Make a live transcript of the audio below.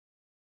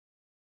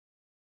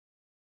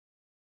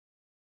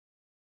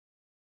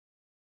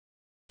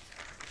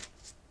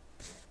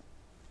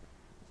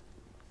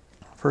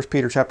1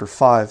 Peter chapter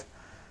 5,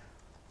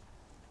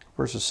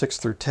 verses 6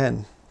 through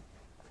 10.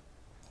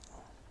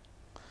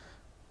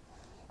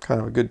 Kind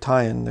of a good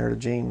tie-in there to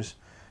James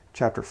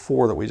chapter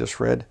 4 that we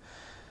just read.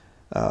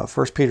 1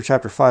 Peter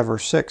chapter 5,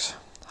 verse 6.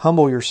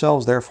 Humble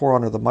yourselves, therefore,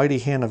 under the mighty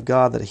hand of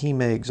God, that he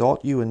may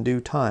exalt you in due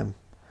time,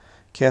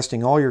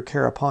 casting all your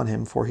care upon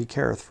him, for he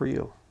careth for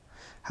you.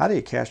 How do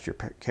you cast your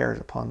cares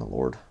upon the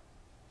Lord?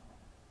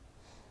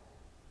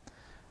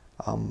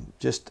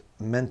 Just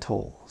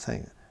mental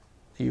thing.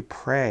 You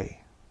pray.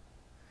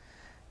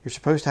 You're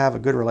supposed to have a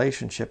good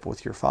relationship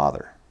with your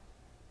Father.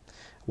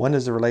 When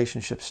does the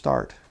relationship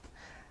start?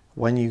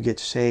 When you get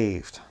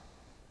saved.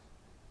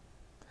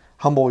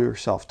 Humble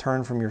yourself.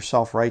 Turn from your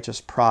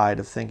self-righteous pride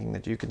of thinking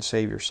that you can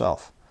save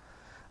yourself,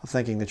 of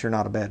thinking that you're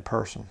not a bad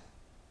person.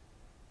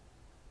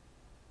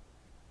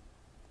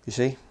 You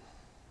see?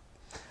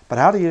 But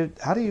how do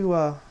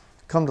you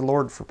come to the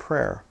Lord for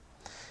prayer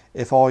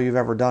if all you've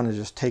ever done is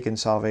just taken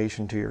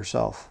salvation to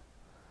yourself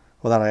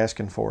without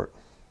asking for it?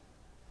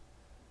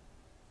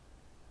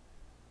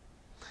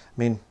 I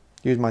mean,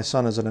 use my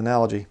son as an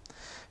analogy.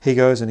 He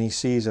goes and he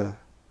sees a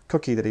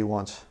cookie that he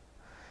wants.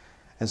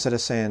 Instead of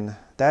saying,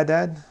 Dad,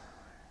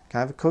 can I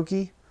have a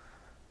cookie?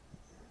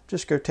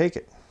 Just go take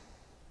it.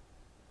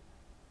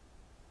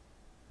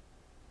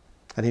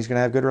 And he's going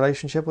to have a good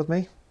relationship with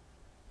me?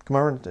 Come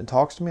over and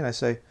talks to me, and I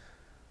say,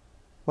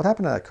 what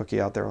happened to that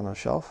cookie out there on the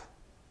shelf?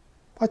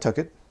 I took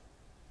it.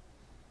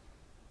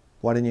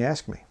 Why didn't you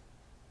ask me?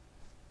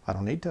 I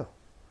don't need to.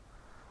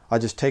 I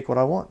just take what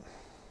I want.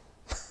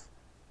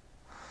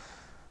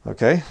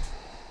 Okay?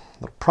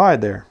 A little pride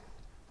there.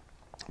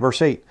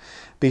 Verse 8.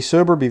 Be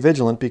sober, be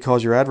vigilant,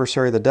 because your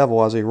adversary the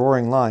devil, as a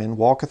roaring lion,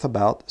 walketh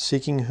about,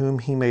 seeking whom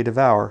he may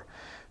devour,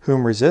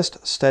 whom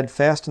resist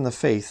steadfast in the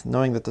faith,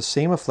 knowing that the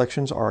same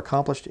afflictions are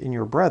accomplished in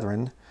your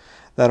brethren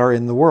that are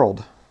in the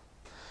world.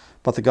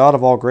 But the God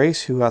of all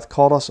grace, who hath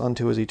called us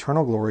unto his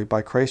eternal glory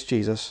by Christ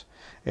Jesus,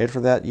 after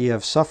that ye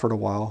have suffered a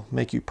while,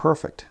 make you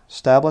perfect,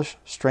 establish,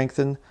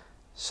 strengthen,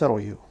 settle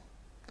you.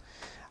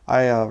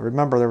 I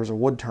remember there was a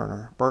wood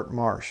turner, Bert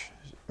Marsh,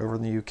 over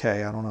in the UK.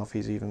 I don't know if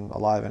he's even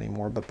alive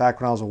anymore, but back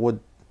when I was a wood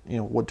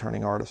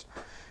turning artist,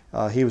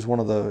 he was one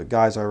of the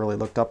guys I really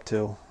looked up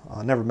to.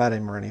 I never met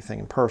him or anything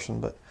in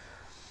person,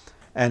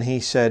 and he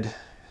said,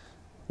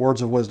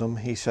 words of wisdom,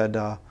 he said,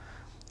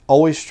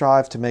 always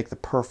strive to make the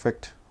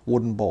perfect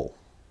wooden bowl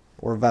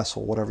or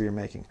vessel, whatever you're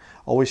making.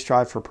 Always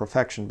strive for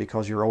perfection,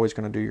 because you're always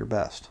going to do your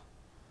best.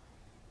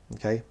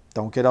 Okay?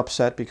 Don't get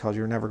upset because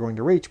you're never going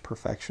to reach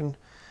perfection,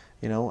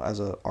 as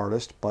an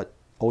artist, but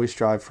always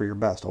strive for your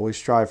best. Always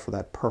strive for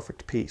that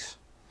perfect piece.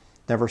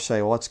 Never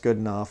say, well, that's good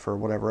enough or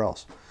whatever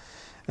else.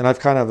 And I've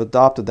kind of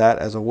adopted that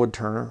as a wood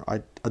turner.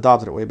 I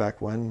adopted it way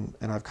back when,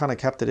 and I've kind of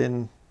kept it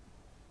in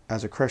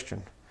as a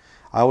Christian.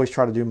 I always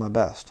try to do my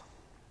best.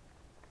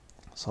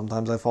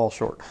 Sometimes I fall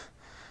short.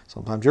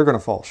 Sometimes you're going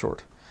to fall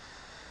short.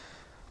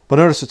 But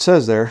notice it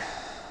says there,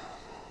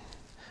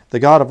 the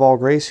God of all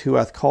grace, who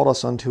hath called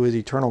us unto his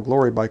eternal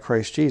glory by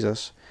Christ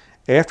Jesus,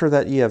 after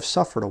that ye have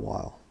suffered a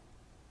while.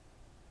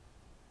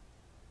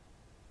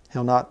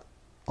 He'll not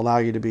allow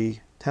you to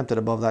be tempted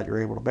above that you're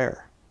able to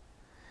bear.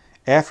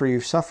 After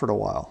you've suffered a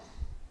while,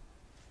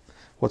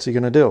 what's he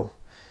going to do?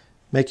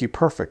 Make you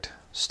perfect,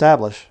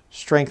 establish,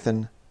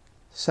 strengthen,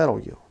 settle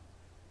you.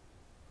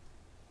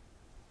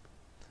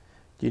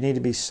 Do you need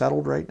to be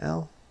settled right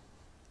now?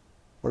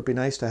 Would it be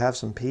nice to have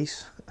some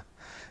peace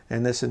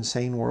in this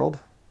insane world?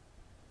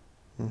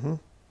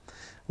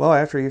 Well,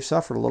 after you've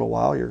suffered a little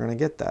while, you're going to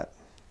get that,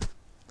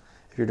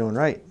 if you're doing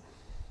right.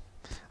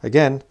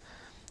 Again,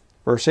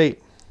 verse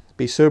 8.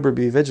 Be sober,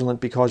 be vigilant,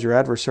 because your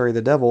adversary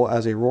the devil,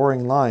 as a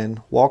roaring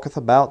lion, walketh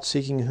about,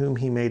 seeking whom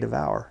he may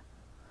devour.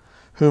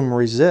 Whom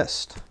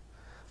resist,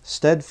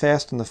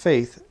 steadfast in the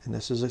faith, and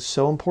this is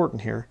so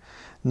important here,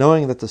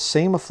 knowing that the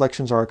same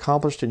afflictions are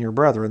accomplished in your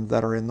brethren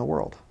that are in the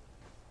world.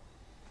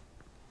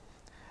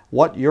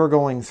 What you're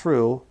going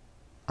through,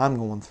 I'm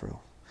going through.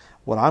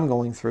 What I'm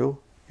going through,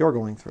 you're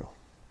going through.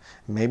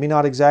 Maybe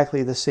not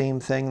exactly the same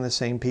thing, the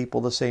same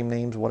people, the same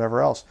names,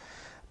 whatever else.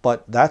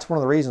 But that's one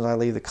of the reasons I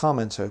leave the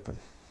comments open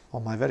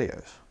on my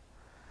videos.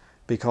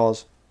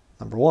 Because,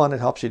 number one,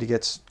 it helps you to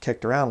get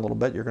kicked around a little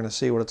bit. You're going to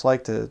see what it's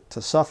like to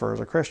suffer as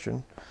a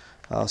Christian.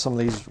 Some of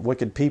these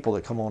wicked people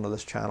that come onto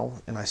this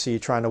channel, and I see you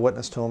trying to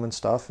witness to them and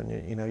stuff, and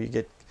you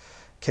get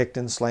kicked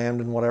and slammed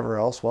and whatever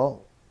else.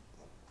 Well,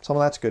 some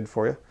of that's good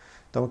for you.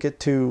 Don't get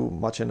too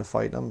much into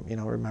fighting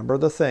them. Remember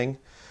the thing.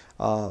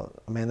 A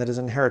man that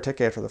isn't a heretic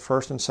after the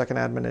first and second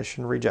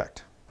admonition,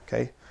 reject.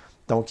 Okay?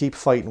 Don't keep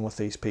fighting with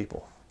these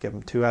people. Give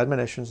them 2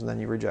 admonitions and then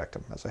you reject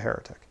them as a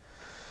heretic.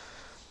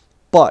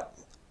 But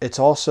I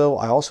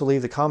also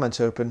leave the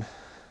comments open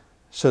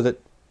so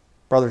that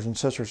brothers and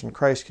sisters in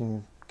Christ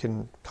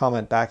can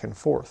comment back and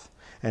forth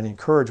and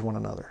encourage one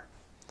another.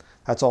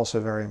 That's also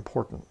very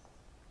important.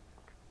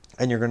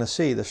 And you're going to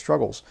see the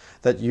struggles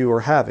that you are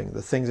having,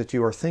 the things that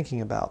you are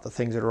thinking about, the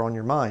things that are on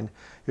your mind.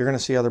 You're going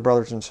to see other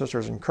brothers and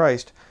sisters in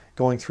Christ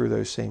going through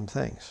those same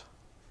things.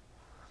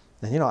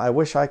 And I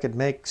wish I could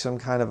make some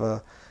kind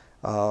of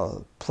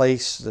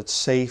place that's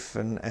safe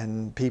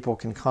and people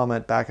can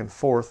comment back and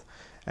forth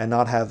and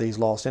not have these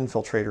lost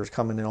infiltrators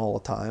coming in all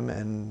the time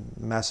and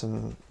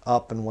messing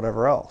up and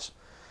whatever else.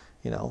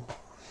 You know,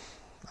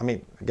 I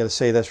mean, I got to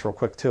say this real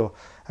quick too.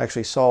 I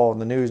actually saw in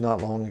the news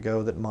not long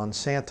ago that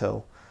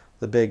Monsanto,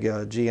 the big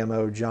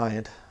GMO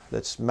giant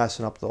that's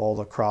messing up all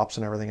the crops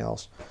and everything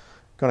else,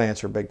 going to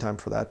answer big time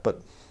for that,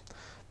 but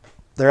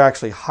they're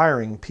actually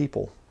hiring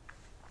people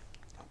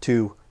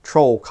to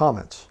troll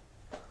comments.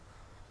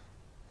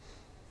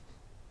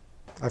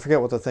 I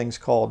forget what the thing's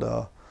called.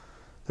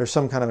 There's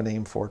some kind of a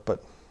name for it,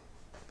 but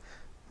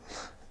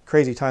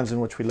crazy times in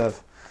which we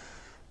live.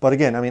 But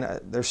again, I mean,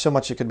 there's so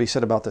much that could be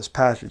said about this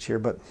passage here,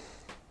 but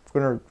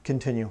we're going to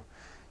continue.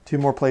 2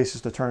 more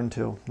places to turn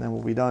to, and then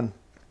we'll be done.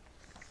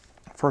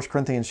 1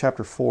 Corinthians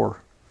chapter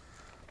 4.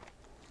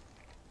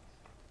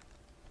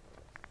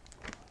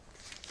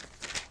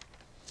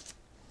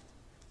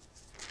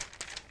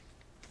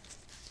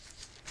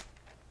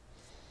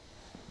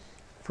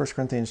 First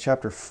Corinthians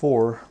chapter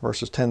 4,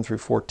 verses 10 through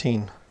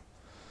 14.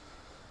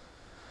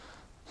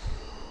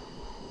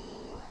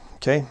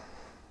 Okay,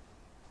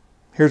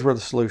 here's where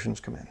the solutions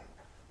come in.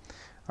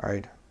 All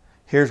right,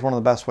 here's one of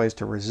the best ways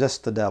to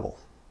resist the devil.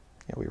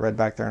 You know, we read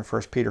back there in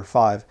 1 Peter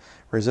 5,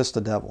 resist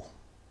the devil.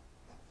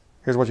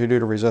 Here's what you do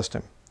to resist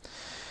him.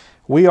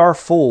 We are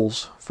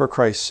fools for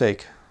Christ's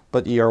sake,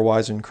 but ye are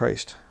wise in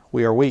Christ.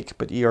 We are weak,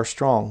 but ye are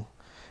strong.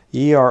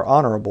 Ye are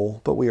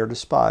honorable, but we are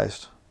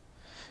despised.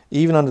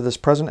 Even unto this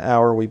present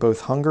hour we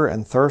both hunger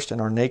and thirst, and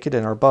are naked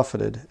and are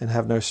buffeted, and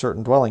have no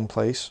certain dwelling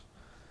place,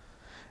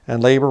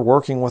 and labor,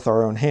 working with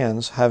our own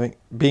hands.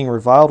 Being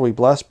reviled we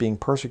bless, being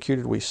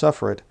persecuted we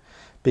suffer it,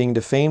 being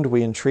defamed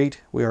we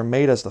entreat. We are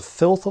made as the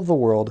filth of the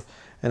world,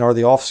 and are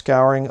the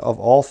offscouring of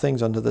all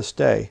things unto this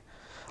day.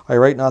 I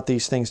write not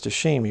these things to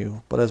shame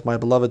you, but as my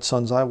beloved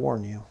sons I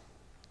warn you.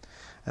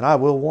 And I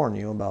will warn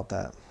you about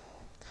that.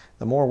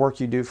 The more work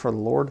you do for the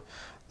Lord,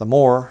 the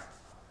more,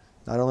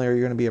 not only are you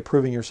going to be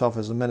approving yourself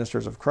as the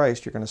ministers of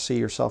Christ, you're going to see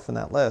yourself in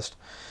that list,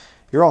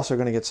 you're also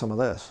going to get some of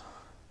this.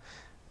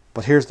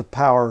 But here's the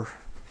power,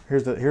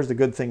 here's the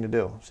good thing to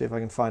do. See if I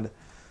can find it.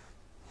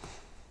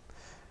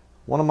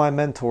 One of my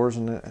mentors,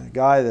 and a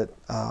guy that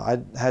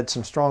I had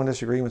some strong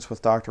disagreements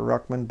with, Dr.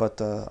 Ruckman,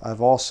 but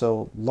I've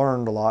also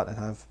learned a lot,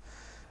 and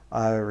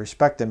I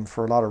respect him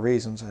for a lot of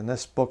reasons. And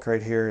this book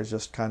right here is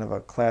just kind of a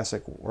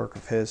classic work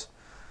of his.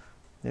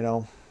 You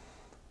know,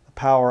 The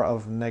Power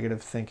of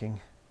Negative Thinking.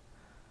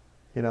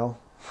 You know,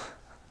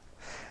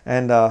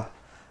 and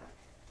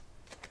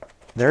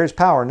there is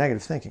power in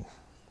negative thinking.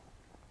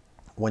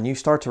 When you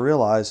start to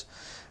realize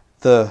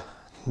the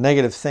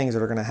negative things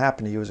that are going to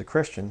happen to you as a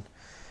Christian,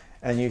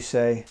 and you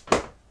say,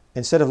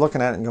 instead of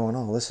looking at it and going,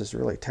 oh, this is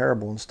really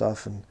terrible and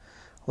stuff, and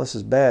well, this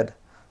is bad,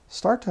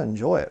 start to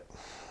enjoy it.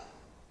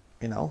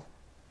 You know,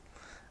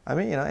 I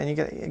mean, you know, and you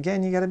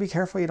got to be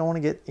careful. You don't want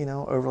to get, you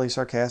know, overly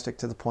sarcastic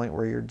to the point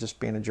where you're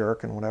just being a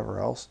jerk and whatever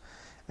else.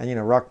 And, you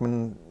know,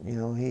 Ruckman, you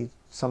know, he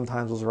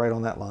sometimes was right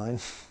on that line.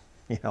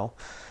 You know,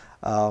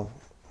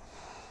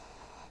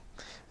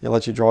 he'll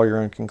let you draw your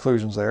own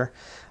conclusions there.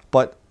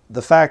 But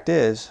the fact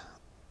is,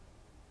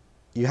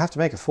 you have to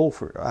make a fool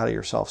out of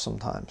yourself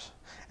sometimes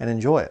and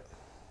enjoy it.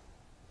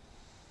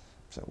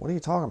 So what are you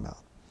talking about?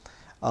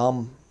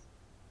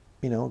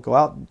 You know, go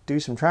out and do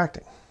some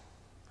tracting.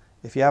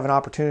 If you have an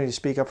opportunity to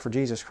speak up for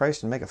Jesus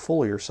Christ and make a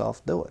fool of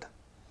yourself, do it.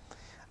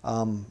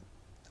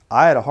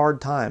 I had a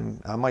hard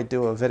time. I might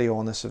do a video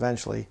on this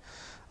eventually.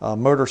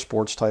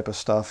 Motorsports type of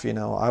stuff. You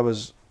know, I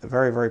was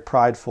very, very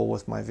prideful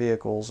with my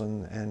vehicles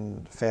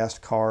and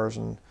fast cars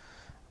and,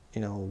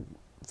 you know,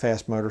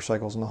 fast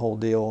motorcycles and the whole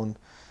deal.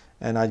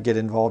 And I'd get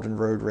involved in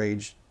road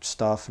rage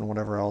stuff and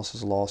whatever else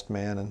as a lost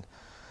man. And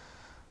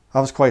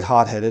I was quite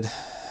hot-headed.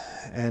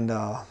 And,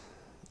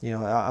 you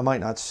know, I might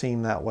not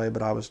seem that way,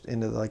 but I was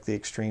into like the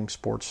extreme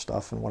sports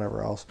stuff and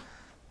whatever else.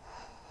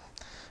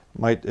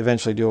 Might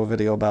eventually do a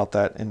video about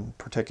that in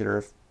particular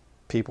if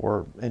people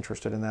are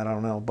interested in that. I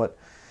don't know. But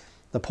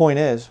the point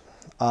is,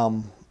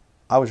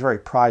 I was very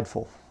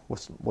prideful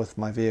with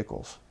my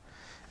vehicles.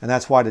 And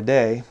that's why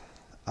today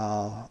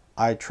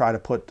I try to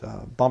put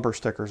bumper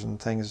stickers and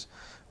things,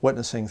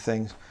 witnessing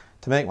things,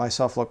 to make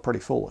myself look pretty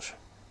foolish.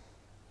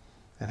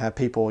 And have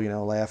people, you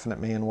know, laughing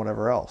at me and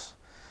whatever else.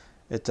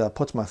 It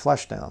puts my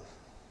flesh down.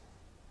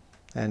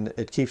 And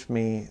it keeps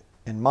me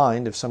in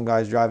mind if some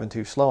guy's driving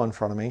too slow in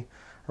front of me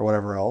or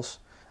whatever else,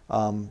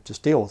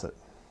 just deal with it.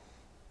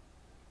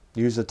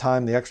 Use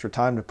the extra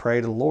time to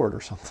pray to the Lord or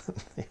something.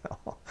 You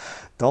know,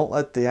 don't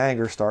let the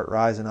anger start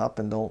rising up,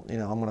 and don't, you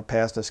know, I'm going to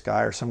pass this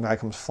guy, or some guy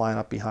comes flying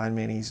up behind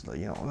me and he's,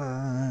 you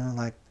know,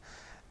 like,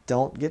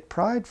 don't get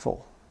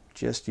prideful.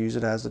 Just use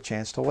it as the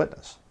chance to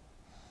witness.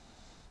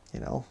 You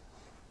know,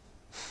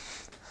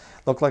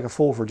 look like a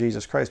fool for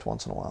Jesus Christ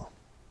once in a while,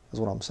 is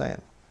what I'm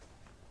saying.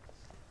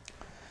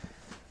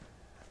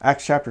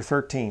 Acts chapter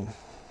 13.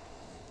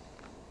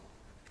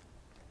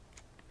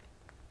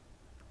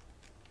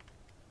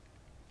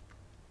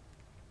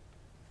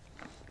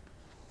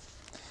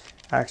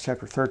 Acts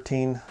chapter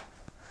 13,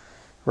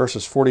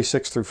 verses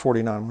 46 through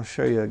 49. I'm going to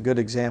show you a good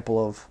example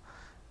of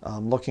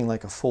looking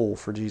like a fool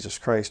for Jesus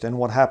Christ, and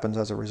what happens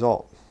as a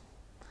result.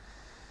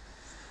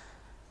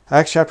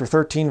 Acts chapter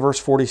 13, verse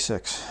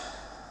 46.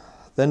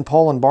 Then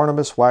Paul and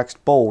Barnabas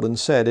waxed bold, and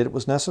said, It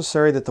was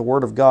necessary that the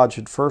word of God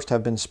should first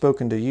have been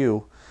spoken to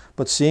you,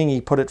 but seeing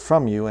ye put it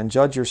from you, and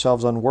judge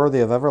yourselves unworthy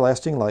of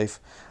everlasting life,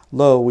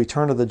 lo, we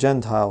turn to the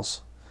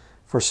Gentiles.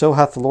 For so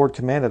hath the Lord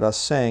commanded us,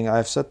 saying, I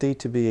have set thee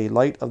to be a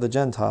light of the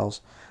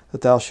Gentiles,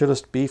 that thou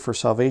shouldest be for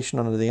salvation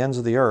unto the ends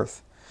of the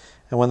earth.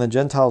 And when the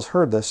Gentiles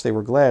heard this, they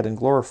were glad, and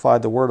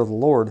glorified the word of the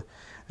Lord.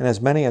 And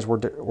as many as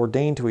were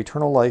ordained to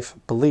eternal life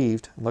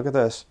believed. Look at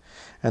this.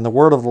 And the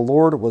word of the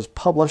Lord was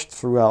published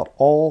throughout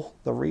all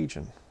the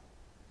region.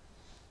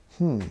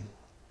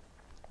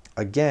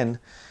 Again,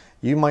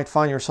 you might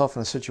find yourself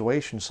in a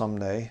situation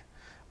someday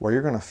where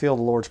you're going to feel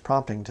the Lord's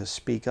prompting to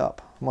speak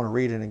up. I'm going to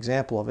read an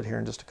example of it here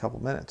in just a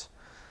couple minutes.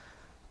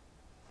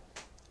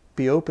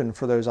 Be open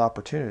for those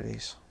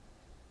opportunities.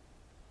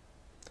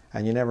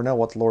 And you never know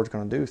what the Lord's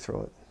going to do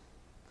through it.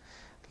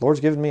 The Lord's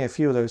given me a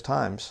few of those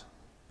times.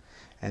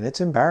 And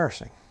it's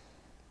embarrassing.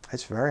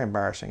 It's very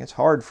embarrassing. It's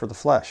hard for the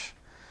flesh.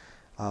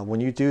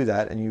 When you do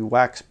that and you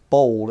wax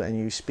bold and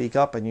you speak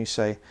up and you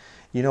say,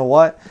 you know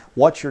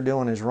what you're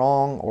doing is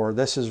wrong, or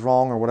this is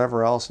wrong, or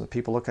whatever else, and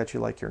people look at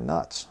you like you're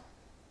nuts.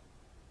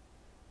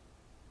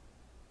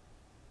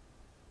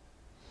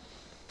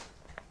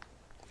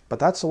 But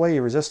that's the way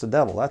you resist the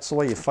devil. That's the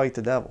way you fight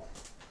the devil.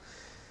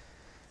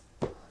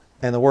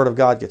 And the word of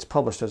God gets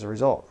published as a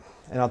result.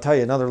 And I'll tell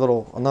you another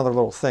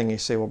little thing. You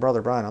say, well,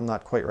 Brother Brian, I'm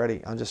not quite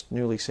ready. I'm just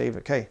newly saved.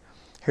 Okay,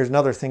 here's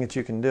another thing that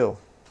you can do.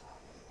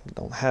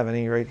 Don't have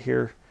any right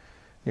here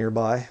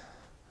nearby.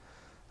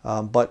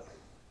 But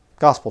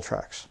gospel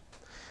tracts.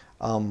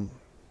 One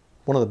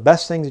of the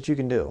best things that you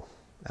can do,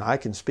 and I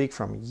can speak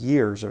from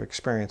years of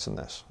experience in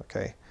this,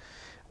 okay?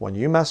 When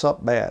you mess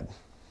up bad,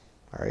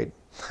 all right?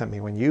 I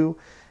mean, when you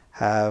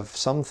have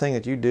something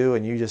that you do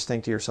and you just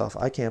think to yourself,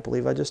 I can't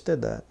believe I just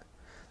did that.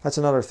 That's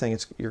another thing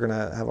you're going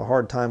to have a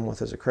hard time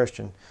with as a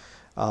Christian.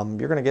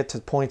 You're going to get to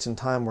points in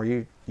time where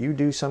you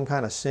do some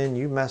kind of sin,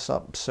 you mess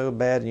up so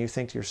bad, and you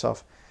think to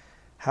yourself,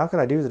 how could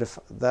I do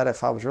that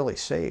if I was really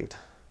saved?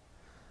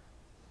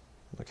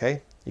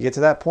 Okay? You get to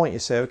that point, you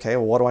say, okay,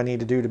 well, what do I need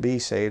to do to be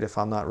saved if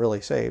I'm not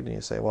really saved? And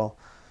you say, well,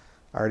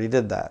 I already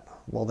did that.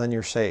 Well, then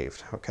you're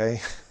saved,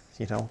 okay?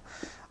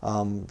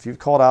 If you've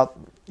called out,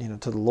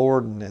 to the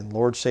Lord, and the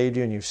Lord saved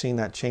you, and you've seen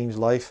that changed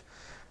life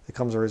that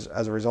comes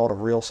as a result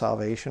of real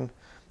salvation,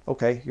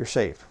 okay, you're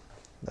saved.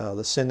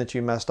 The sin that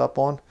you messed up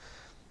on,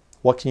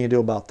 what can you do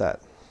about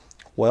that?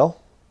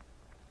 Well,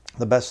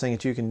 the best thing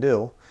that you can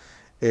do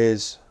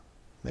is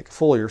make a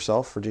fool of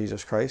yourself for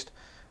Jesus Christ.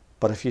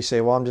 But if you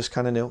say, well, I'm just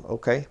kind of new,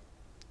 okay,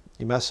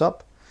 you mess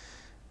up,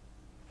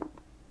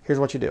 here's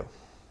what you do.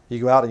 You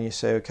go out and you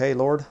say, okay,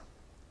 Lord,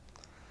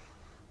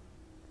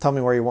 tell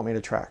me where you want me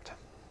to tract.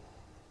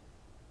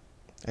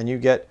 And you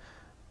get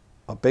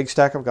a big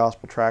stack of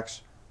gospel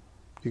tracts.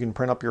 You can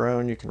print up your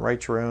own, you can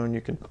write your own,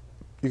 you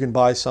can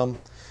buy some,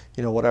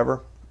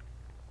 whatever.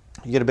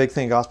 You get a big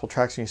thing of gospel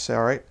tracts and you say,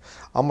 all right,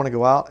 I'm going to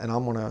go out and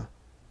I'm going to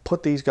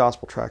put these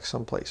gospel tracts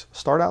someplace.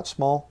 Start out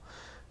small.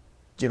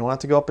 You don't have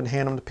to go up and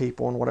hand them to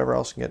people and whatever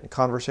else and get in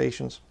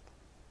conversations.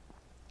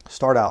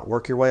 Start out,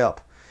 work your way up.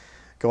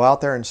 Go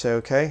out there and say,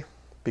 okay,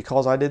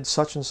 because I did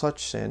such and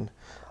such sin,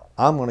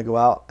 I'm going to go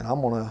out and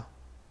I'm going to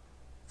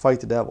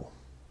fight the devil.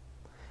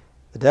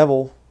 The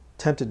devil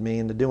tempted me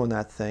into doing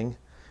that thing,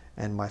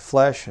 and my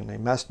flesh, and they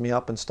messed me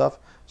up and stuff.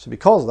 So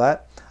because of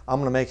that, I'm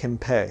going to make him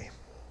pay.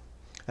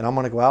 And I'm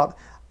going to go out,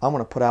 I'm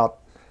going to put out,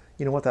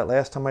 that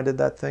last time I did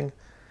that thing,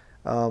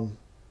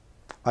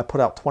 I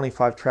put out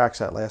 25 tracts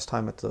that last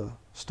time at the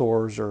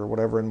stores or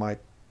whatever in my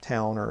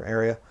town or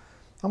area.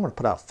 I'm going to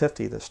put out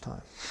 50 this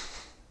time.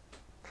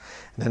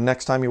 And then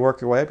next time you work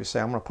your way up, you say,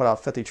 I'm going to put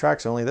out 50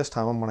 tracts, only this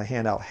time I'm going to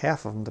hand out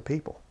half of them to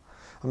people.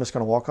 I'm just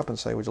going to walk up and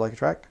say, would you like a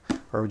tract?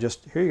 Or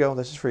just, here you go,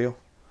 this is for you.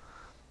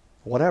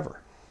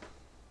 Whatever.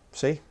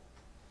 See?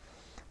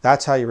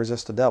 That's how you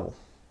resist the devil.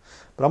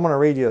 But I'm going to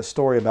read you a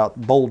story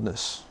about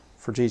boldness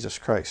for Jesus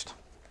Christ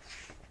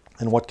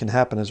and what can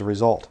happen as a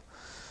result.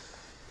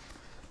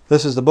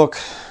 This is the book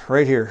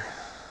right here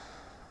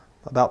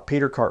about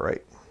Peter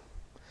Cartwright.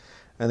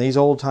 And these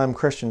old-time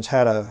Christians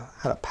had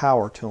a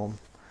power to them.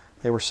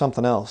 They were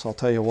something else, I'll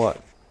tell you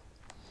what.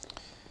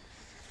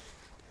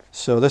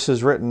 So this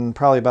is written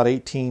probably about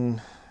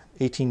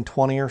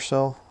 1820 or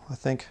so, I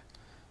think.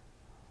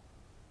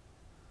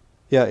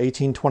 Yeah,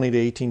 1820 to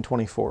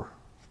 1824.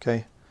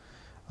 Okay.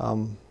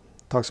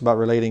 Talks about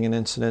relating an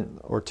incident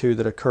or two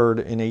that occurred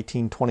in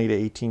 1820 to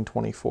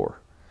 1824.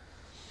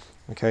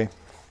 Okay.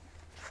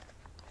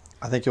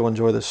 I think you'll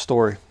enjoy this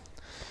story.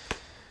 It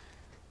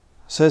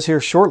says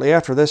here, shortly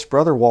after this,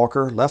 Brother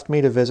Walker left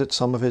me to visit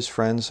some of his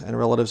friends and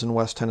relatives in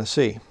West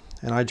Tennessee,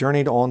 and I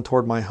journeyed on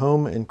toward my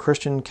home in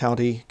Christian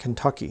County,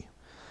 Kentucky.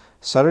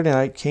 Saturday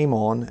night came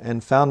on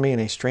and found me in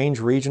a strange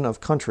region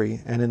of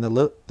country and in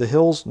the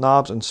hills,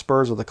 knobs, and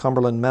spurs of the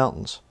Cumberland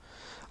Mountains.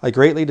 I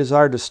greatly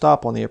desired to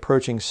stop on the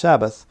approaching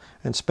Sabbath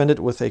and spend it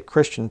with a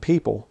Christian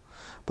people,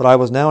 But I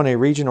was now in a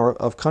region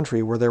of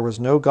country where there was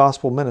no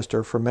gospel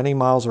minister for many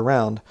miles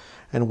around,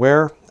 and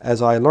where,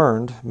 as I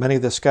learned, many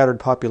of the scattered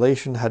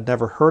population had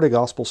never heard a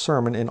gospel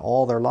sermon in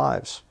all their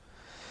lives,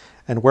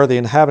 and where the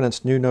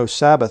inhabitants knew no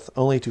Sabbath,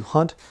 only to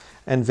hunt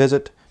and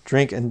visit,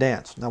 drink and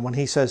dance. Now, when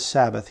he says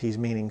Sabbath, he's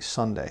meaning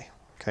Sunday.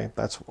 Okay,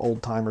 that's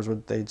old-timers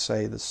what they'd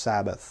say, the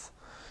Sabbath,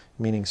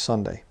 meaning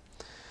Sunday.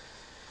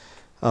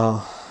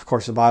 Of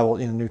course, the Bible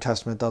in the New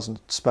Testament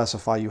doesn't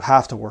specify you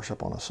have to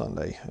worship on a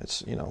Sunday.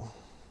 It's,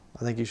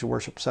 I think you should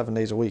worship 7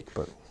 days a week.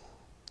 But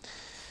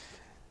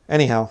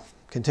anyhow,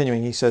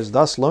 continuing, he says,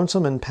 "Thus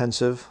lonesome and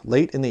pensive,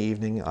 late in the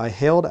evening, I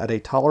hailed at a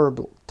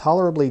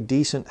tolerably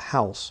decent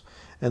house,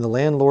 and the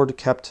landlord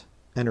kept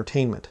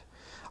entertainment.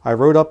 I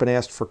rode up and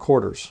asked for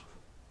quarters,"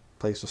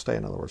 place to stay,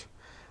 in other words.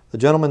 "The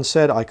gentleman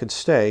said I could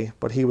stay,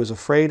 but he was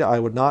afraid I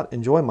would not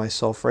enjoy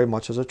myself very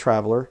much as a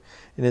traveler,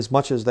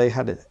 inasmuch as they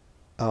had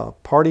a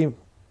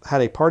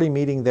party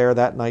meeting there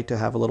that night to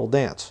have a little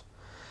dance.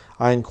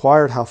 I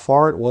inquired how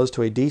far it was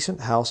to a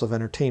decent house of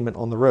entertainment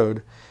on the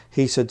road.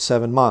 He said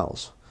 7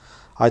 miles.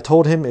 I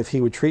told him if he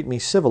would treat me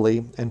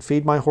civilly and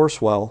feed my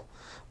horse well,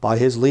 by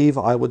his leave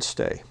I would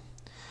stay.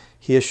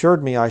 He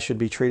assured me I should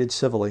be treated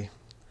civilly.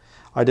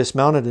 I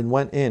dismounted and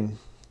went in.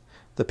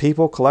 The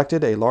people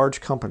collected a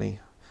large company.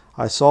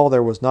 I saw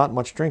there was not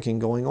much drinking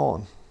going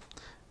on."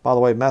 By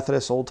the way,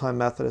 Methodists, old-time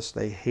Methodists,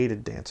 they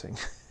hated dancing.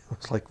 It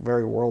was like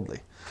very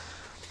worldly.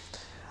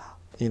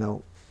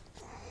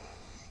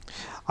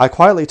 I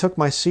quietly took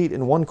my seat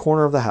in one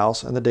corner of the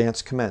house, and the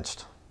dance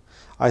commenced.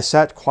 I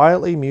sat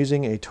quietly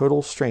musing, a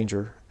total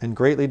stranger, and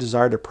greatly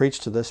desired to preach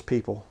to this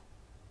people.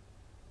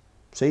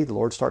 See, the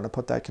Lord's starting to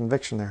put that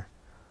conviction there.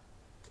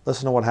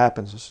 Listen to what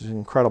happens. This is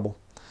incredible.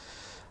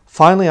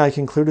 Finally, I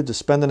concluded to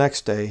spend the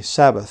next day,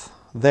 Sabbath,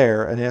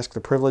 there, and ask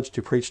the privilege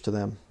to preach to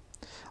them.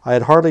 I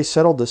had hardly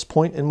settled this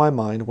point in my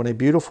mind when a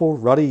beautiful,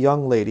 ruddy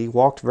young lady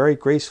walked very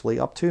gracefully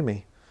up to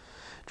me,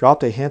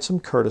 dropped a handsome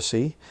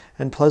courtesy,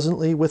 and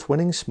pleasantly, with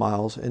winning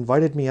smiles,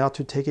 invited me out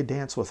to take a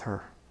dance with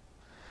her.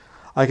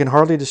 I can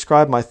hardly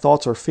describe my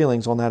thoughts or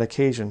feelings on that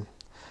occasion.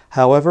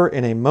 However,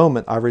 in a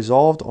moment I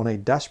resolved on a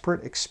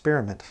desperate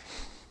experiment.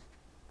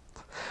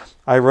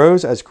 I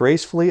rose as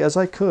gracefully as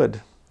I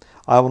could.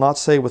 I will not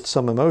say with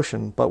some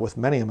emotion, but with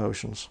many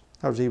emotions.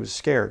 He was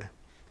scared.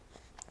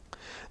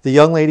 The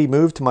young lady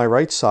moved to my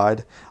right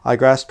side. I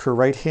grasped her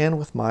right hand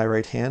with my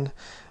right hand,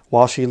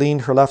 while she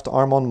leaned her left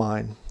arm on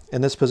mine.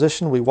 In this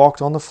position we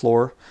walked on the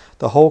floor.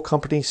 The whole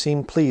company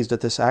seemed pleased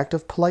at this act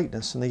of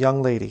politeness in the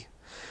young lady,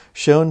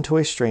 shown to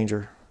a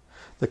stranger.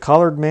 The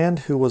colored man,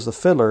 who was the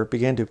fiddler,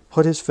 began to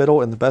put his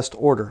fiddle in the best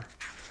order.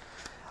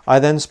 I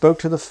then spoke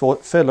to the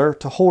fiddler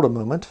to hold a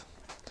moment,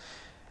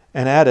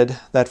 and added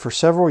that for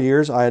several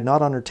years I had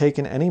not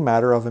undertaken any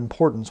matter of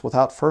importance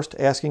without first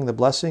asking the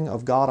blessing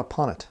of God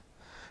upon it.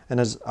 And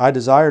as I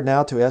desired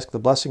now to ask the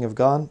blessing of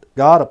God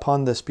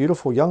upon this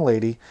beautiful young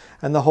lady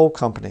and the whole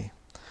company,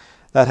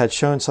 that had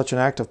shown such an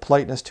act of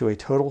politeness to a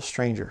total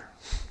stranger.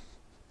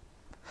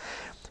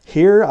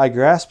 Here I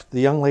grasped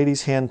the young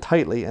lady's hand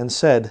tightly and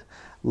said,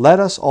 "Let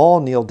us all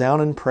kneel down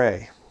and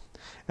pray,"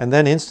 and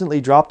then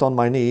instantly dropped on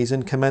my knees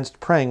and commenced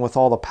praying with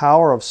all the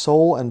power of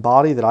soul and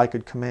body that I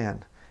could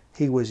command.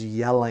 He was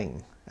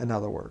yelling, in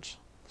other words.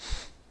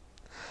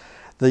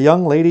 The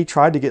young lady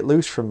tried to get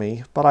loose from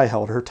me, but I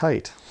held her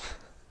tight.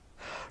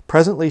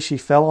 Presently she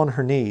fell on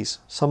her knees.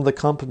 Some of the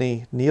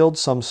company kneeled,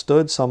 some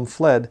stood, some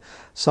fled,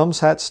 some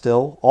sat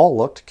still. All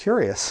looked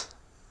curious.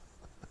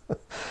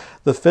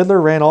 The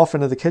fiddler ran off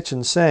into the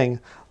kitchen, saying,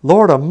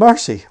 "Lord of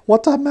mercy,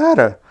 what's the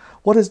matter?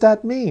 What does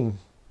that mean?"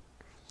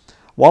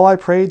 While I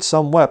prayed,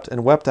 some wept,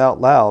 and wept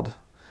out loud,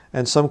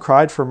 and some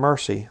cried for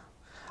mercy.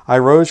 I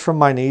rose from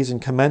my knees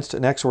and commenced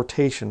an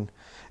exhortation,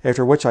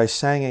 after which I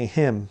sang a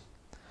hymn.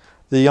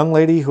 The young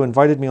lady who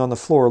invited me on the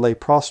floor lay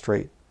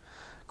prostrate,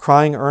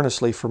 crying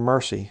earnestly for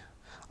mercy.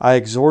 I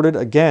exhorted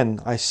again.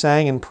 I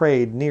sang and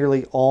prayed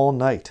nearly all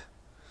night.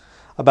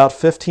 About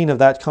 15 of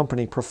that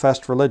company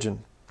professed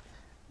religion.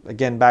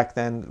 Again, back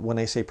then, when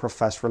they say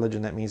professed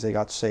religion, that means they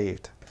got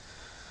saved.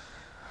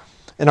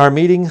 And our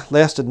meeting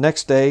lasted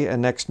next day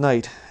and next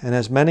night, and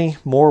as many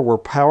more were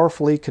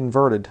powerfully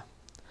converted.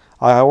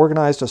 I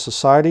organized a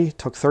society,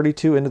 took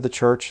 32 into the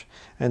church,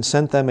 and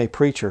sent them a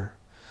preacher.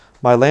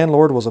 My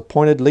landlord was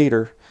appointed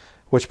leader,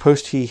 which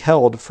post he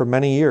held for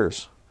many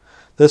years.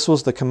 This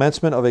was the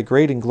commencement of a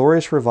great and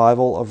glorious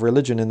revival of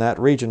religion in that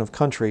region of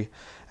country,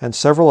 and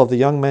several of the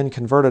young men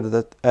converted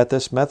at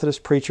this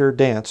Methodist preacher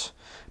dance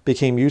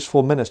became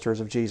useful ministers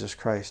of Jesus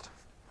Christ.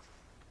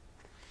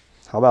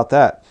 How about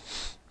that?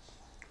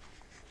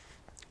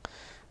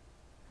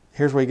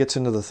 Here's where he gets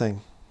into the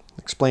thing.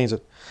 Explains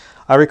it.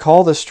 I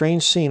recall this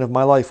strange scene of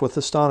my life with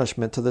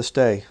astonishment to this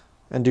day,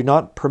 and do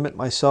not permit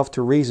myself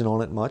to reason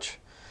on it much.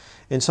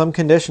 In some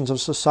conditions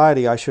of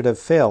society I should have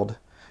failed.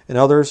 In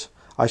others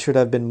I should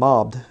have been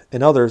mobbed.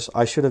 In others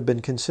I should have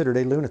been considered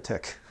a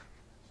lunatic.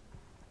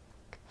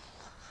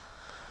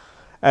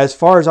 As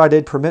far as I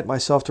did permit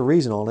myself to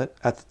reason on it,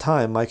 at the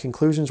time my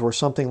conclusions were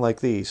something like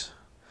these.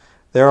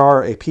 There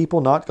are a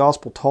people not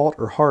gospel taught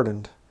or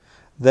hardened.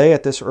 They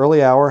at this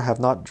early hour have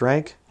not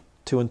drank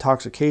to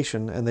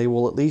intoxication, and they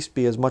will at least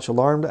be as much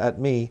alarmed at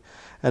me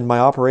and my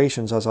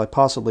operations as I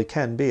possibly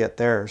can be at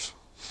theirs.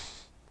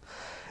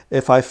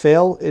 If I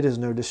fail, it is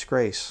no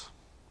disgrace.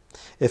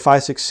 If I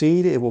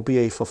succeed, it will be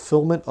a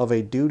fulfillment of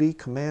a duty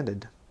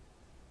commanded.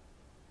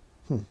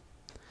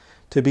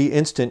 To be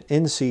instant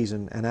in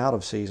season and out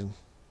of season.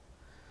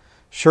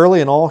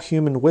 Surely in all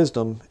human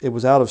wisdom it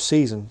was out of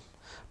season,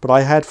 but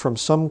I had from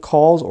some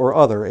cause or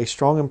other a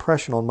strong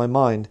impression on my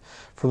mind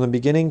from the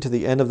beginning to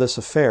the end of this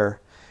affair.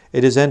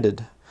 It is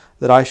ended,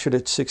 that I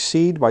should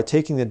succeed by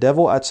taking the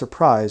devil at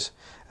surprise,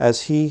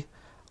 as he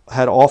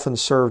had often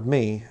served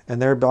me,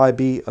 and thereby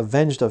be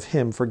avenged of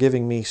him for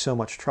giving me so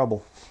much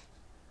trouble.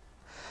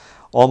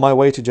 On my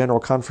way to General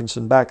Conference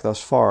and back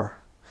thus far,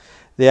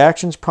 the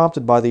actions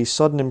prompted by these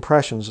sudden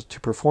impressions to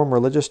perform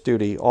religious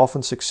duty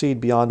often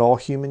succeed beyond all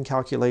human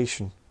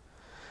calculation,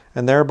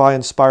 and thereby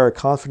inspire a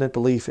confident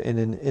belief in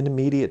an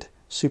immediate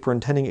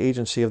superintending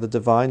agency of the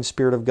divine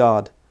Spirit of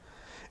God.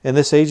 In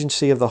this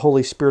agency of the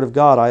Holy Spirit of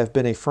God I have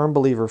been a firm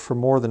believer for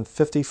more than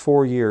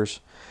 54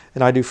 years,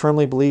 and I do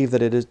firmly believe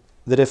that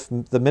if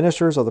the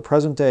ministers of the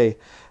present day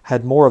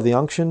had more of the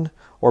unction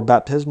or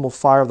baptismal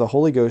fire of the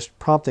Holy Ghost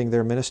prompting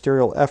their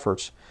ministerial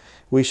efforts,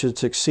 we should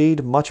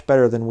succeed much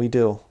better than we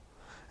do,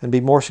 and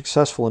be more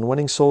successful in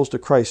winning souls to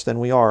Christ than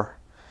we are.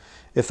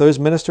 If those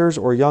ministers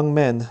or young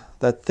men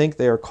that think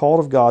they are called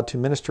of God to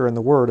minister in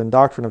the word and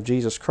doctrine of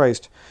Jesus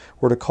Christ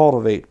were to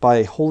cultivate by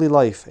a holy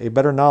life a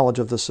better knowledge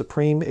of the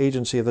supreme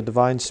agency of the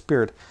divine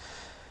Spirit,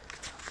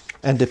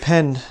 and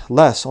depend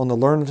less on the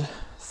learned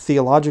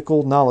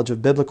theological knowledge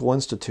of biblical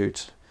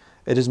institutes,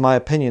 it is my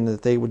opinion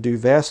that they would do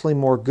vastly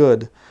more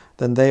good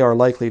than they are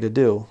likely to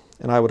do.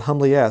 And I would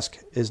humbly ask,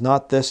 is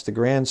not this the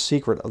grand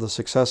secret of the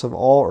success of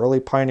all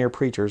early pioneer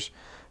preachers,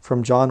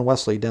 from John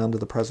Wesley down to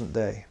the present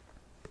day?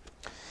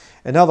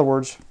 In other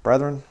words,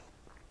 brethren,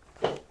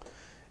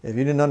 if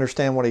you didn't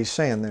understand what he's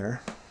saying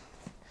there,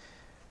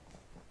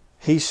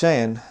 he's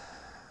saying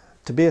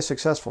to be a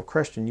successful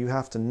Christian, you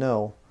have to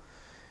know,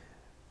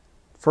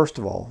 first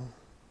of all,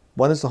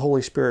 when is the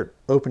Holy Spirit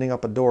opening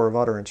up a door of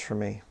utterance for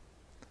me?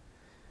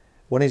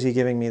 When is he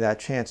giving me that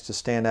chance to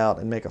stand out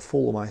and make a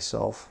fool of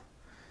myself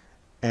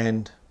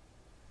and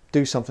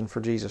do something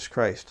for Jesus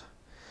Christ?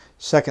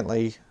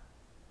 Secondly,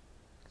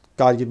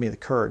 God give me the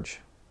courage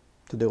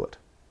to do it.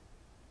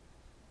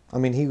 I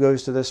mean, he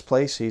goes to this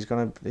place, he's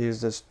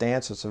this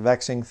dance, it's a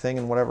vexing thing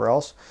and whatever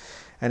else,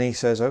 and he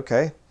says,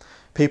 okay,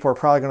 people are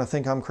probably going to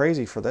think I'm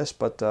crazy for this,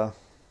 but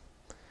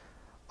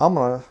I'm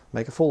going to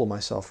make a fool of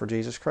myself for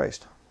Jesus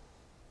Christ.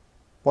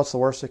 What's the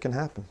worst that can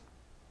happen?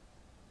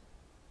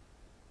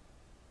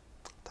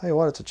 Tell you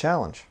what, it's a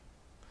challenge.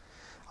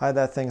 I had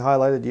that thing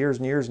highlighted years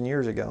and years and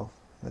years ago.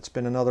 It's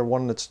been another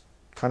one that's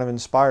kind of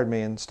inspired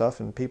me and stuff,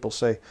 and people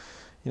say,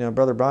 you know,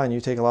 Brother Brian, you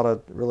take a lot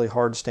of really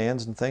hard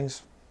stands and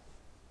things.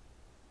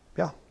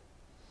 Yeah.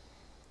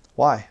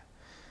 Why?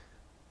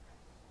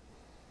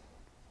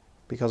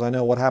 Because I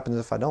know what happens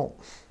if I don't.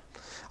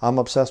 I'm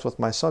obsessed with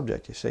my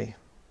subject, you see.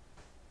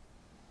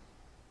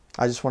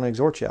 I just want to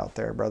exhort you out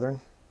there,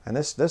 brethren. And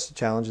this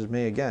challenges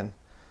me again.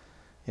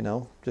 You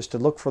know, just to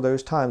look for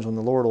those times when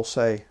the Lord will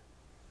say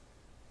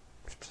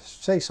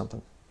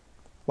something.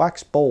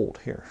 Wax bold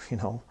here, you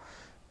know.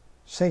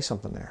 Say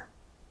something there.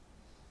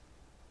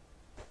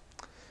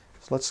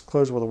 So let's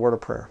close with a word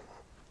of prayer.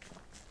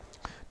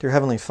 Dear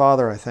Heavenly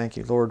Father, I thank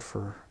you, Lord,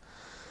 for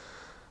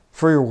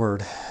your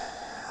word.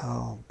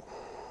 Oh,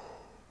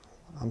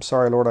 I'm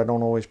sorry, Lord, I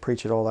don't always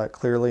preach it all that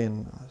clearly,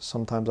 and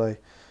sometimes I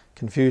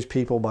confuse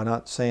people by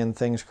not saying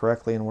things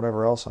correctly and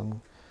whatever else.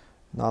 I'm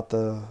not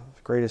the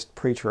greatest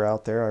preacher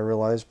out there, I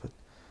realize, but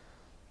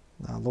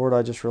Lord,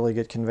 I just really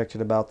get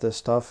convicted about this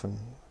stuff,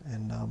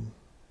 and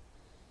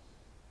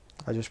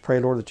I just pray,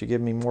 Lord, that you give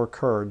me more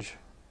courage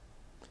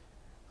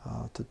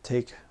to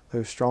take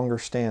those stronger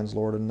stands,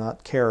 Lord, and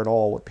not care at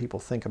all what people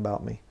think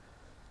about me.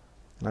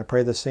 And I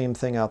pray the same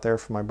thing out there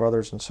for my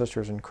brothers and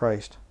sisters in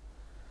Christ,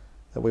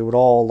 that we would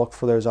all look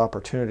for those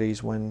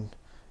opportunities when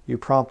you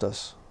prompt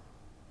us,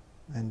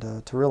 and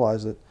to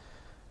realize that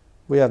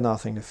we have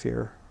nothing to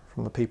fear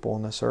from the people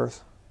on this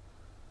earth.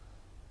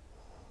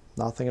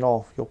 Nothing at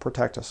all. You'll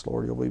protect us,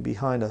 Lord. You'll be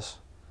behind us.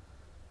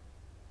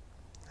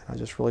 And I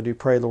just really do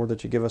pray, Lord,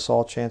 that you give us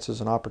all chances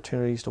and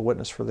opportunities to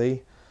witness for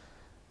thee,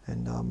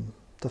 and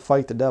to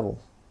fight the devil,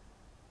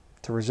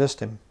 to resist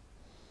him,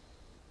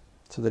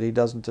 so that he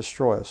doesn't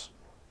destroy us.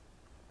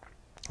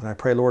 And I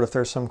pray, Lord, if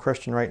there's some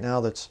Christian right now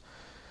that's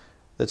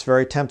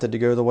very tempted to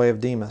go the way of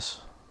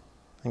Demas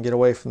and get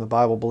away from the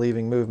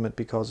Bible-believing movement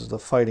because the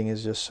fighting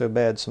is just so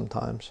bad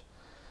sometimes,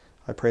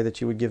 I pray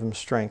that you would give him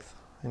strength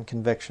and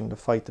conviction to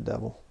fight the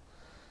devil,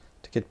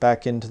 to get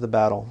back into the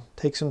battle.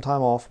 Take some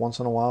time off once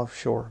in a while,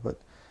 sure, but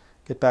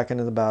get back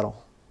into the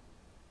battle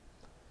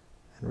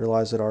and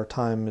realize that our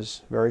time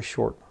is very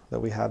short that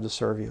we have to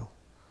serve you.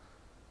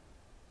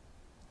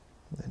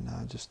 And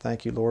I just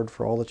thank you, Lord,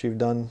 for all that you've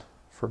done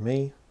for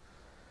me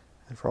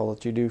and for all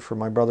that you do for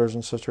my brothers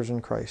and sisters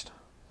in Christ.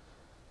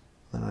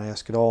 And I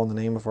ask it all in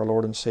the name of our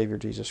Lord and Savior,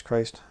 Jesus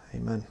Christ.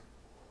 Amen.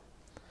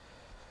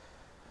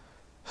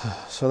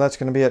 So that's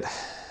going to be it.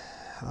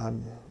 I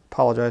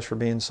apologize for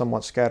being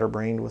somewhat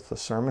scatterbrained with the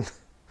sermon.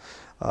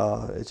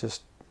 It's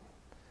just,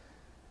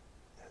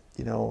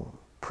 you know,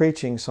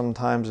 preaching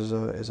sometimes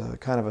is a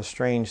kind of a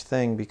strange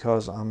thing,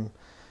 because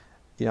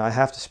I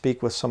have to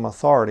speak with some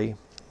authority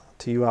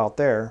to you out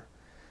there,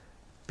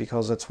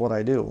 because that's what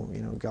I do.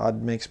 You know,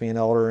 God makes me an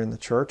elder in the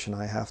church, and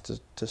I have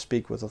to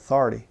speak with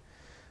authority.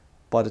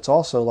 But it's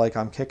also like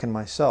I'm kicking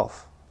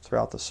myself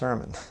throughout the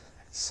sermon.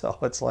 So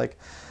it's like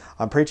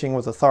I'm preaching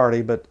with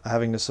authority, but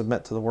having to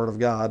submit to the Word of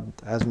God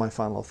as my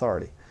final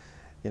authority.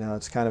 You know,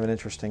 it's kind of an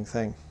interesting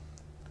thing.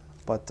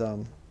 But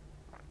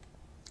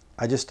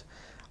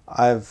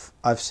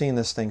I've seen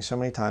this thing so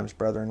many times,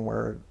 brethren,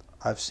 where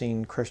I've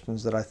seen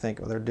Christians that I think,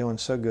 oh, they're doing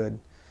so good,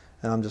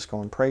 and I'm just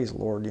going, praise the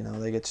Lord. You know,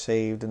 they get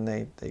saved, and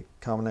they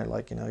come, and they're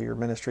like, you know, your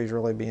ministry is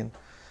really being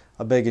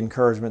a big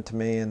encouragement to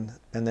me. And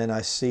then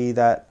I see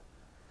that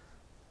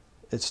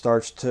it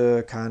starts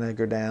to kind of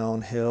go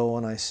downhill,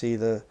 and I see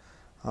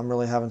I'm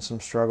really having some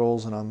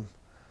struggles, and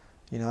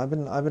I've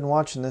been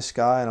watching this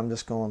guy, and I'm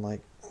just going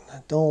like,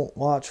 don't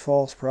watch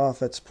false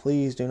prophets.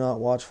 Please do not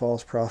watch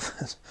false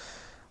prophets.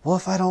 Well,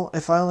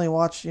 if I only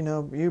watch, you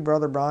know, you,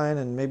 Brother Brian,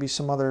 and maybe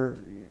some other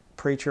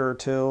preacher or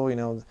two, you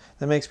know,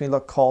 that makes me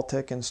look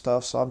cultic and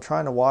stuff. So I'm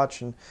trying to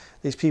watch, and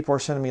these people are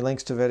sending me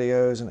links to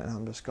videos, and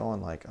I'm just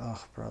going like,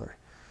 oh, brother.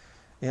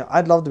 You know,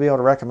 I'd love to be able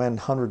to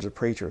recommend hundreds of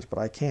preachers, but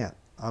I can't.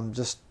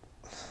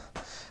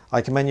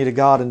 I commend you to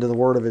God and to the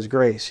word of His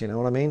grace. You know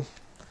what I mean?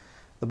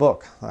 The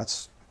book.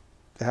 It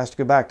has to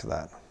go back to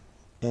that.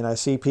 And I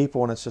see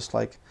people, and it's just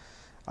like,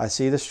 I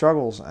see the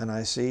struggles, and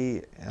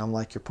I'm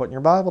like, you're putting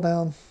your Bible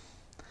down.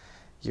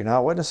 You're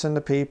not witnessing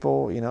to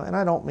people, you know, and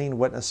I don't mean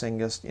witnessing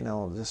just, you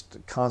know, just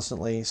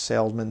constantly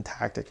salesman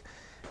tactic.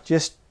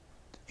 Just,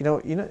 you know,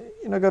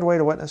 a good way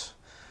to witness.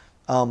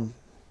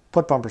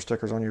 Put bumper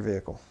stickers on your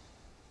vehicle.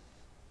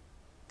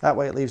 That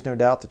way it leaves no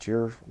doubt that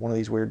you're one of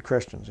these weird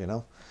Christians, you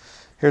know.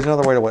 Here's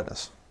another way to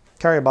witness.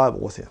 Carry a Bible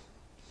with you.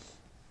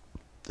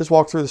 Just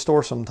walk through the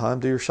store sometime,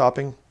 do your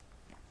shopping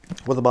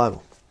with a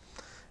Bible.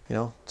 You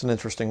know, it's an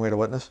interesting way to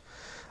witness.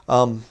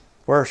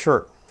 Wear a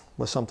shirt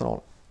with something on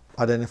it,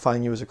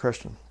 identifying you as a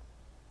Christian.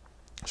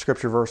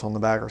 Scripture verse on the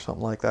back or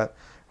something like that.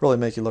 Really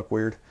make you look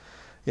weird.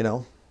 You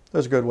know,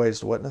 those are good ways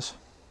to witness.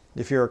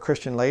 If you're a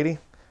Christian lady,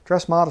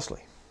 dress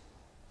modestly.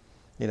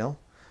 You know,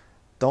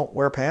 don't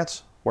wear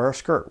pants, wear a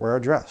skirt, wear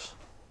a dress.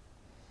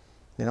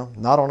 You know,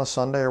 not on a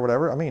Sunday or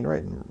whatever. I mean,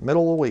 right in the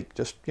middle of the week,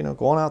 just, you know,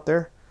 going out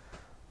there,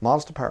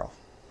 modest apparel.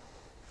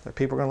 That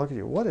people are going to look at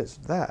you. What is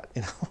that?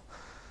 You know,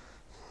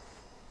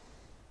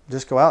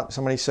 just go out.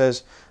 Somebody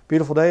says,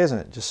 beautiful day, isn't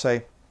it? Just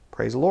say,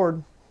 praise the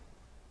Lord.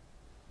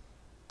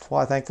 Well,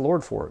 I thank the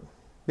Lord for it.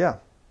 Yeah.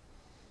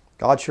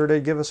 God sure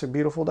did give us a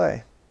beautiful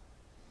day.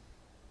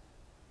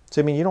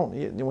 So, I mean,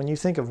 when you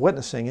think of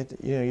witnessing it,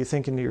 you know, you're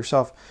thinking to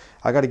yourself,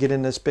 I got to get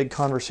in this big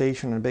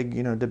conversation and a big,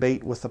 you know,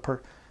 debate with the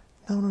person.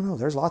 No.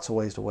 There's lots of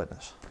ways to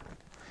witness.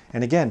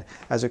 And again,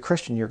 as a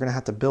Christian, you're going to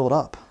have to build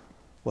up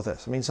with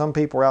this. I mean, some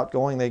people are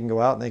outgoing. They can go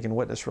out and they can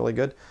witness really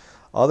good.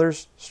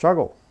 Others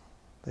struggle.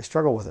 They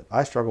struggle with it.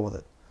 I struggle with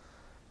it.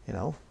 You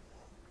know.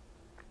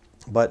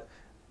 But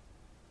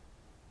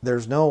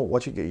there's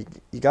you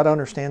got to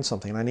understand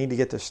something. And I need to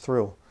get this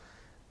through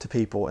to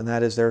people. And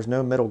that is, there's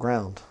no middle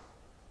ground.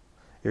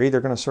 You're either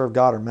going to serve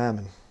God or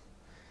mammon.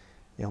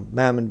 You know,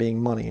 mammon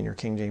being money in your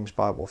King James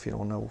Bible, if you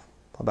don't know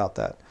about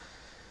that.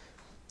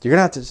 You're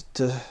going to have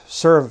to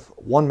serve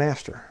one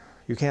master.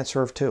 You can't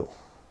serve two.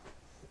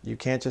 You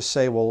can't just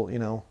say, well, you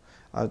know,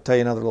 I'll tell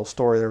you another little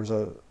story. There was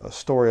a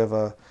story of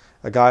a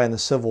guy in the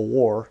Civil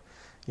War.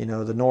 You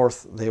know, the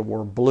North, they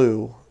wore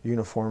blue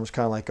uniforms,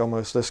 kind of like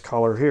almost this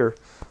color here,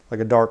 like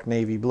a dark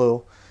navy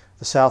blue.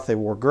 The South, they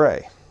wore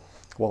gray.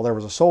 Well, there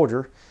was a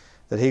soldier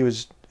that he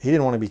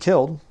didn't want to be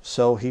killed,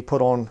 so he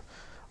put on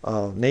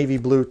a navy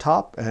blue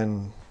top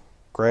and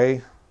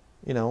gray,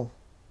 you know,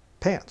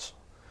 pants,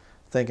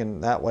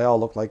 thinking that way I'll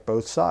look like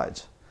both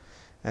sides.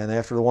 And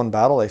after the one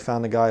battle, they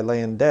found the guy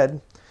laying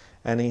dead,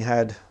 and he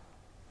had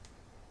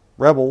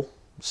rebel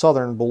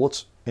Southern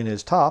bullets in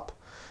his top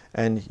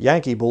and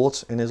Yankee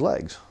bullets in his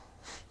legs.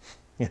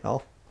 You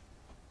know,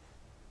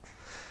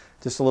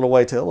 just a little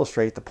way to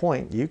illustrate the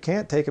point. You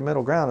can't take a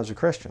middle ground as a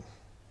Christian.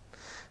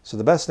 So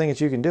the best thing that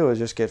you can do is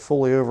just get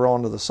fully over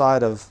onto the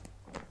side of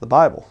the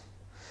Bible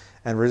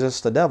and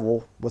resist the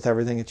devil with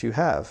everything that you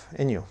have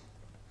in you.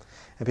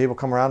 And people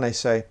come around and they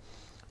say,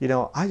 you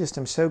know, I just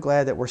am so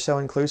glad that we're so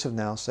inclusive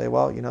now. Say,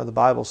 well, you know, the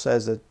Bible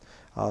says that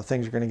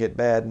things are going to get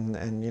bad,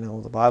 and you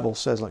know, the Bible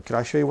says, like, could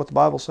I show you what the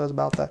Bible says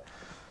about that?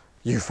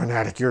 You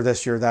fanatic, you're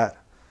this, you're that.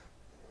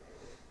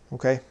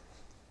 Okay.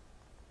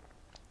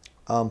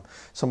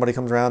 Somebody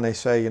comes around, they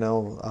say, you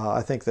know,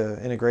 I think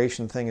the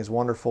integration thing is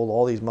wonderful.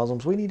 All these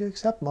Muslims, we need to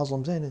accept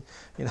Muslims in. And,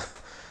 you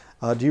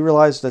know, do you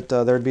realize that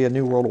there'd be a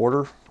new world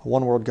order, a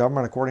one world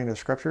government according to the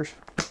scriptures?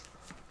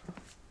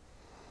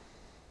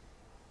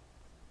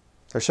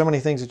 There's so many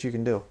things that you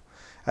can do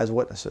as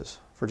witnesses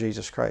for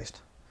Jesus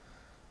Christ.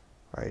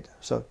 Right?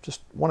 So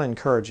just want to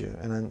encourage you.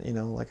 And then, you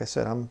know, like I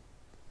said,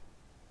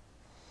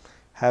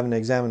 having to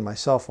examine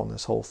myself on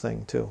this whole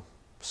thing too.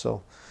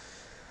 So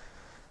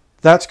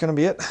that's going to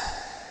be it.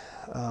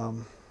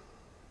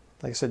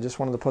 Like I said, just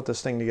wanted to put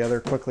this thing together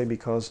quickly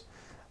because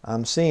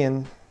I'm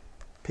seeing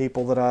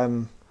people that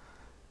I'm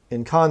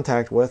in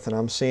contact with, and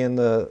I'm seeing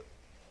this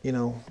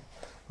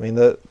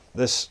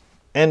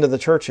end of the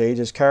church age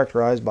is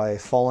characterized by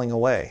falling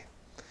away.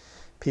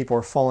 People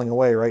are falling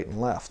away right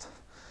and left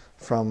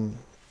from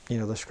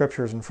the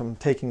scriptures and from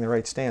taking the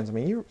right stands. I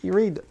mean, you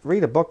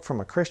read a book from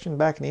a Christian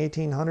back in the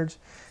 1800s,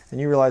 and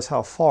you realize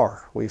how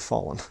far we've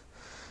fallen.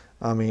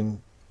 I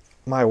mean,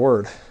 my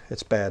word,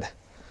 it's bad.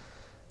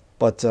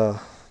 But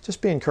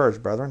just be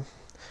encouraged, brethren.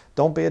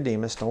 Don't be a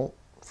Demas. Don't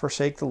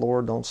forsake the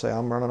Lord. Don't say,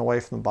 I'm running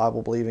away from the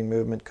Bible-believing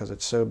movement because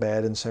it's so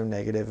bad and so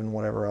negative and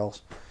whatever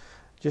else.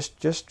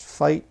 Just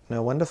fight.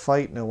 Know when to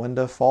fight. Know when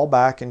to fall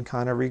back and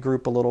kind of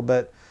regroup a little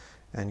bit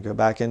and go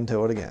back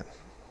into it again.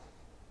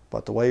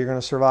 But the way you're going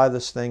to survive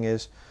this thing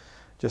is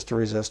just to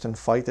resist and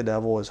fight the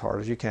devil as hard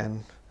as you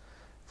can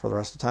for the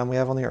rest of the time we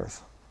have on the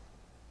earth.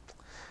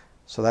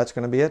 So that's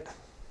going to be it.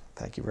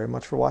 Thank you very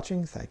much for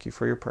watching. Thank you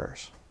for your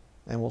prayers.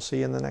 And we'll see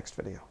you in the next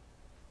video.